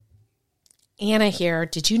Anna here.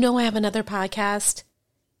 Did you know I have another podcast?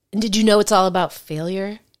 And did you know it's all about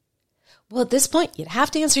failure? Well, at this point, you'd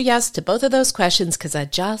have to answer yes to both of those questions because I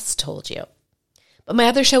just told you. But my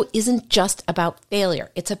other show isn't just about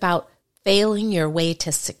failure. It's about failing your way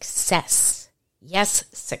to success. Yes,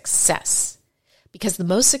 success. Because the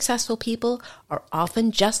most successful people are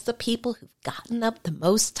often just the people who've gotten up the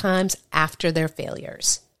most times after their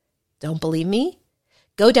failures. Don't believe me?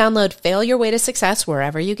 Go download Fail Your Way to Success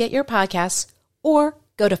wherever you get your podcasts, or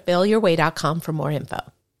go to failyourway.com for more info.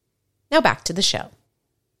 Now back to the show.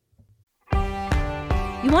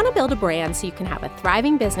 You want to build a brand so you can have a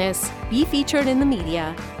thriving business, be featured in the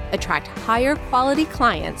media, attract higher quality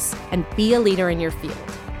clients, and be a leader in your field.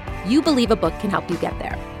 You believe a book can help you get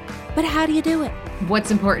there. But how do you do it?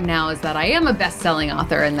 What's important now is that I am a best-selling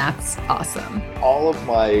author, and that's awesome. All of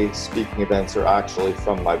my speaking events are actually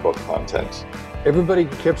from my book content. Everybody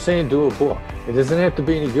kept saying do a book. It doesn't have to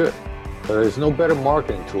be any good. There's no better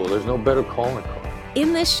marketing tool. There's no better calling card.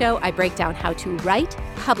 In this show, I break down how to write,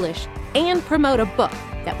 publish, and promote a book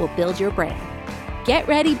that will build your brand. Get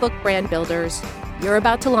ready, book brand builders. You're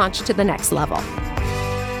about to launch to the next level.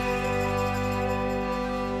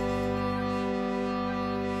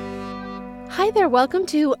 Hi there, welcome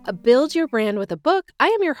to Build Your Brand with a Book. I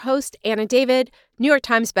am your host, Anna David, New York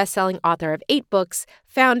Times bestselling author of 8 books,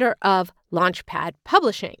 founder of Launchpad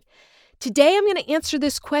Publishing. Today, I'm going to answer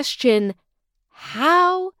this question: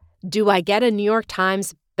 how do I get a New York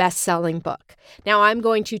Times bestselling book? Now, I'm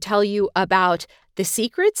going to tell you about the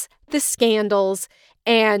secrets, the scandals,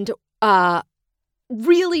 and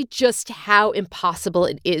really just how impossible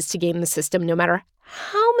it is to game the system, no matter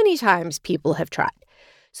how many times people have tried.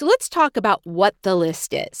 So let's talk about what the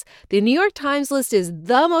list is. The New York Times list is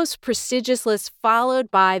the most prestigious list, followed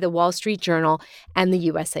by the Wall Street Journal and the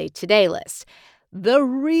USA Today list. The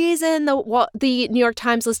reason the New York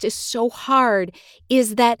Times list is so hard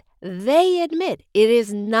is that they admit it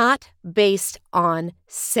is not based on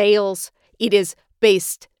sales. It is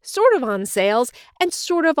based sort of on sales and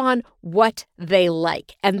sort of on what they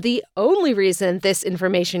like. And the only reason this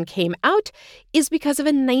information came out is because of a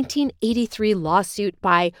 1983 lawsuit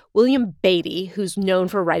by William Beatty, who's known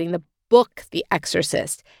for writing the book The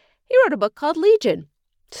Exorcist. He wrote a book called Legion.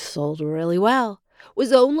 Sold really well.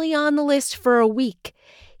 Was only on the list for a week.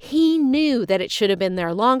 He knew that it should have been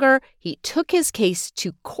there longer. He took his case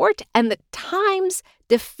to court, and the Times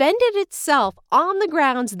defended itself on the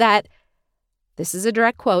grounds that, this is a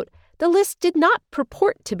direct quote, the list did not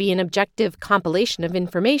purport to be an objective compilation of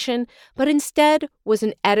information, but instead was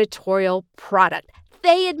an editorial product.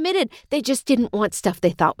 They admitted they just didn't want stuff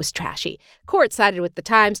they thought was trashy. Court sided with the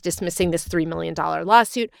Times, dismissing this $3 million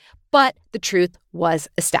lawsuit, but the truth was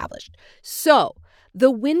established. So, the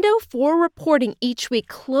window for reporting each week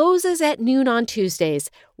closes at noon on Tuesdays.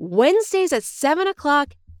 Wednesdays at 7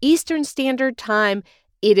 o'clock Eastern Standard Time,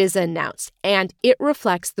 it is announced, and it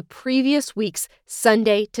reflects the previous week's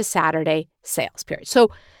Sunday to Saturday sales period. So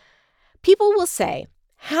people will say,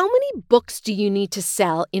 how many books do you need to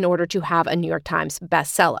sell in order to have a New York Times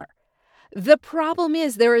bestseller? The problem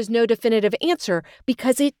is there is no definitive answer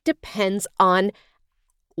because it depends on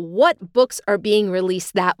what books are being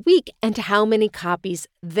released that week and how many copies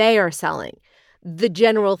they are selling. The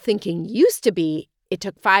general thinking used to be it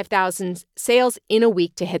took 5,000 sales in a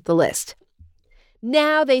week to hit the list.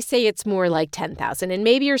 Now they say it's more like 10,000. And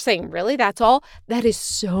maybe you're saying, really, that's all? That is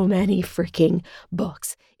so many freaking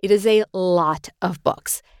books. It is a lot of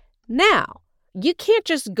books. Now, you can't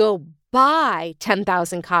just go buy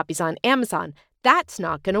 10,000 copies on Amazon. That's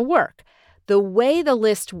not going to work. The way the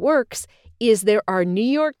list works is there are New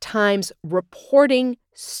York Times reporting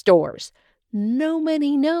stores.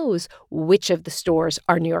 Nobody knows which of the stores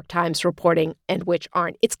are New York Times reporting and which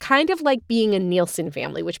aren't. It's kind of like being a Nielsen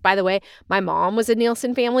family, which, by the way, my mom was a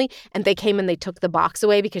Nielsen family, and they came and they took the box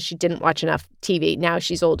away because she didn't watch enough TV. Now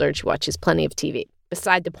she's older and she watches plenty of TV.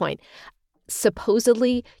 Beside the point,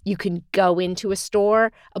 supposedly you can go into a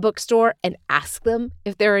bookstore, and ask them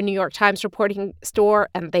if they're a New York Times reporting store,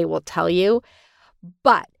 and they will tell you.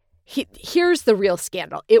 But here's the real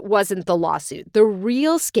scandal. It wasn't the lawsuit. The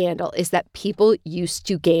real scandal is that people used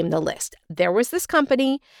to game the list. There was this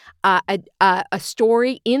company, a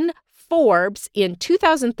story in Forbes in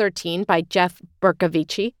 2013 by Jeff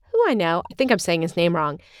Bercovici, who I know. I think I'm saying his name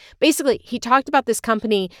wrong. Basically, he talked about this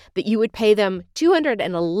company that you would pay them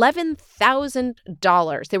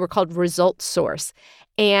 $211,000. They were called Result Source.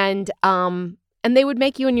 And they would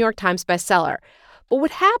make you a New York Times bestseller. But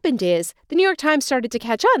what happened is the New York Times started to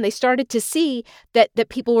catch on. They started to see that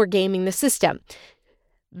people were gaming the system.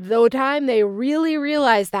 The time they really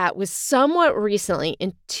realized that was somewhat recently,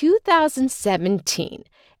 in 2017.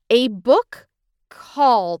 A book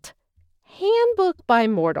called Handbook by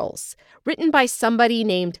Mortals, written by somebody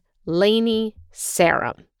named Lainey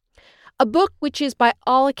Sarum. A book which is, by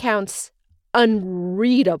all accounts,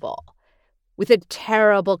 unreadable, with a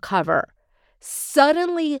terrible cover,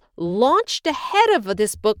 suddenly launched ahead of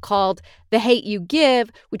this book called The Hate U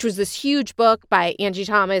Give, which was this huge book by Angie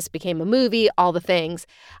Thomas, became a movie, all the things.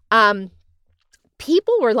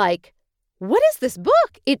 People were like, what is this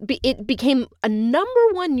book? It became a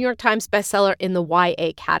 #1 New York Times bestseller in the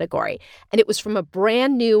YA category. And it was from a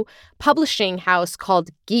brand new publishing house called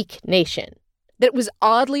Geek Nation that was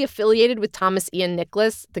oddly affiliated with Thomas Ian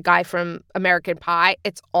Nicholas, the guy from American Pie.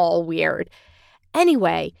 It's all weird.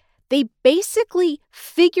 Anyway, they basically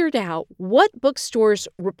figured out what bookstores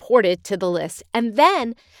reported to the list, and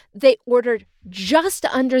then they ordered just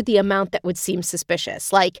under the amount that would seem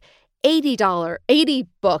suspicious, like $80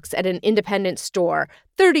 books at an independent store,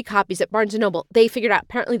 30 copies at Barnes & Noble. They figured out,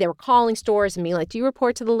 apparently they were calling stores and being like, do you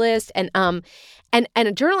report to the list? And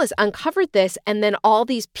a journalist uncovered this, and then all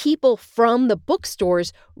these people from the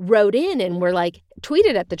bookstores wrote in and were like,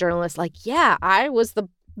 tweeted at the journalist like, yeah, I was the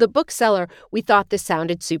bookseller. We thought this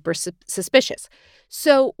sounded super suspicious.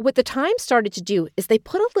 So what the Times started to do is they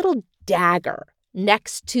put a little dagger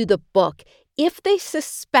next to the book if they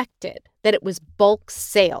suspected that it was bulk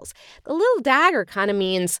sales. The little dagger kind of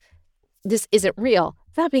means this isn't real.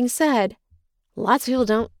 That being said, lots of people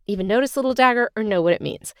don't even notice the little dagger or know what it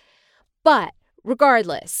means. But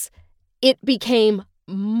regardless, it became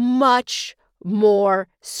much more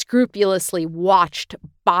scrupulously watched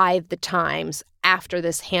by the Times after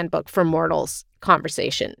this Handbook for Mortals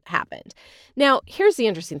conversation happened. Now, here's the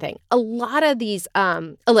interesting thing. A lot of these,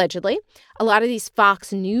 allegedly, a lot of these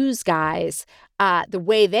Fox News guys, the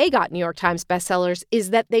way they got New York Times bestsellers is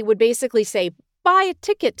that they would basically say, buy a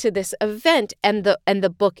ticket to this event and the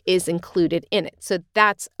book is included in it. So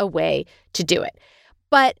that's a way to do it.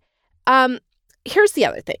 But here's the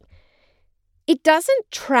other thing. It doesn't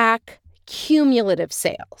track cumulative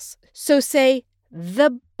sales. So say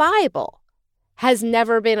the Bible has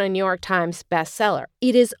never been a New York Times bestseller.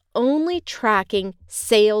 It is only tracking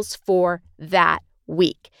sales for that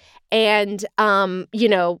week. And,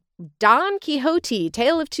 Don Quixote,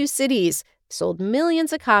 Tale of Two Cities, sold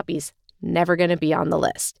millions of copies, never going to be on the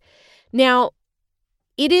list. Now,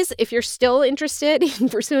 it is, if you're still interested in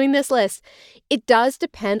pursuing this list, it does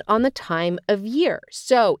depend on the time of year.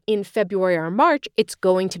 So in February or March, it's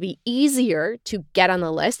going to be easier to get on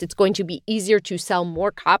the list. It's going to be easier to sell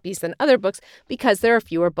more copies than other books because there are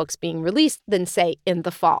fewer books being released than, say, in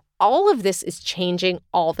the fall. All of this is changing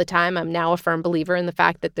all the time. I'm now a firm believer in the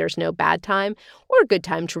fact that there's no bad time or a good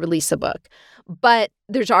time to release a book. But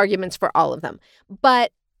there's arguments for all of them.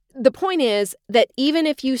 But the point is that even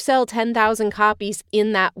if you sell 10,000 copies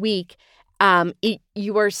in that week,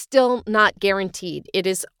 you are still not guaranteed. It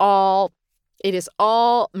is all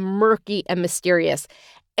murky and mysterious.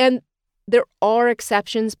 And there are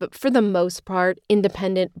exceptions, but for the most part,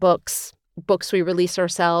 independent books we release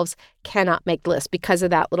ourselves cannot make the list because of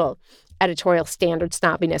that little editorial standard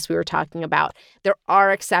snobbiness we were talking about. There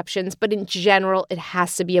are exceptions, but in general, it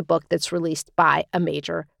has to be a book that's released by a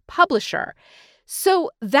major publisher.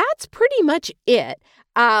 So that's pretty much it.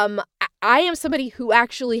 I am somebody who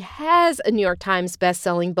actually has a New York Times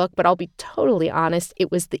bestselling book, but I'll be totally honest,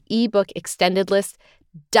 it was the ebook extended list.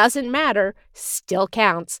 Doesn't matter, still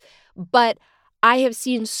counts. But I have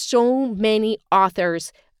seen so many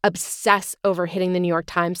authors obsess over hitting the New York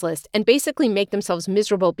Times list and basically make themselves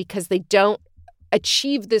miserable because they don't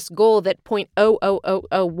achieve this goal that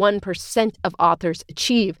 0.00001% of authors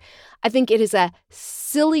achieve. I think it is a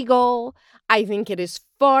silly goal. I think it is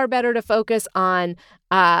far better to focus on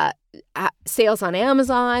sales on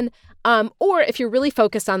Amazon, or if you're really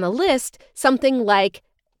focused on the list, something like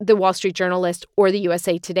the Wall Street Journal list or the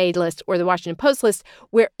USA Today list or the Washington Post list,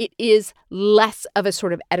 where it is less of a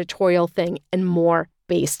sort of editorial thing and more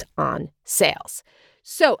based on sales.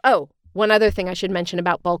 So, one other thing I should mention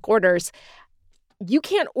about bulk orders. You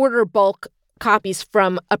can't order bulk copies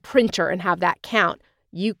from a printer and have that count.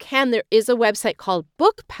 You can. There is a website called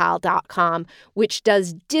bookpal.com, which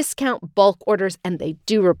does discount bulk orders, and they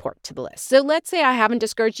do report to the list. So let's say I haven't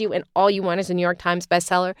discouraged you and all you want is a New York Times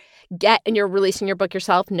bestseller. And you're releasing your book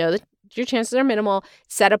yourself. Know that your chances are minimal.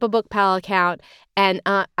 Set up a BookPal account and,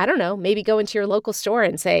 maybe go into your local store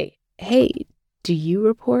and say, hey, do you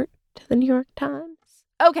report to the New York Times?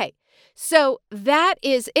 Okay, so that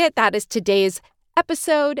is it. That is today's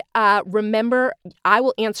episode. Remember, I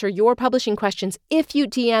will answer your publishing questions if you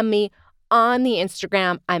DM me on the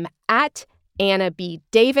Instagram. I'm at Anna B.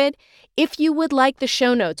 David. If you would like the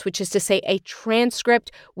show notes, which is to say a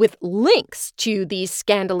transcript with links to these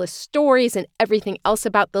scandalous stories and everything else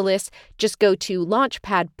about the list, just go to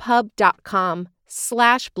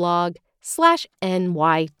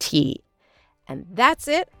launchpadpub.com/blog/NYT. And that's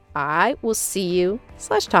it. I will see you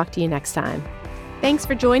 / talk to you next time. Thanks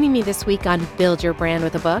for joining me this week on Build Your Brand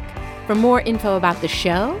with a Book. For more info about the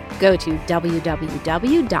show, go to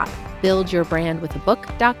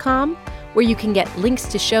www.buildyourbrandwithabook.com, where you can get links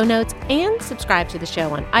to show notes and subscribe to the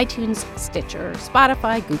show on iTunes, Stitcher,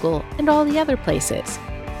 Spotify, Google, and all the other places.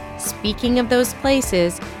 Speaking of those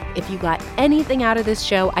places, if you got anything out of this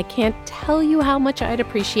show, I can't tell you how much I'd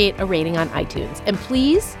appreciate a rating on iTunes. And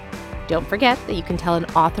please, don't forget that you can tell an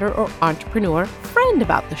author or entrepreneur friend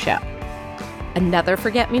about the show. Another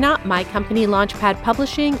forget-me-not, my company Launchpad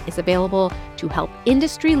Publishing is available to help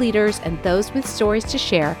industry leaders and those with stories to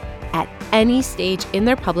share at any stage in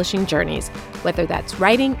their publishing journeys, whether that's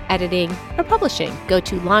writing, editing, or publishing. Go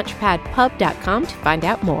to launchpadpub.com to find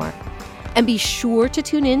out more. And be sure to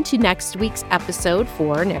tune in to next week's episode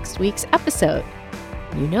for next week's episode.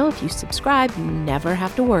 You know, if you subscribe, you never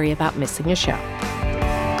have to worry about missing a show.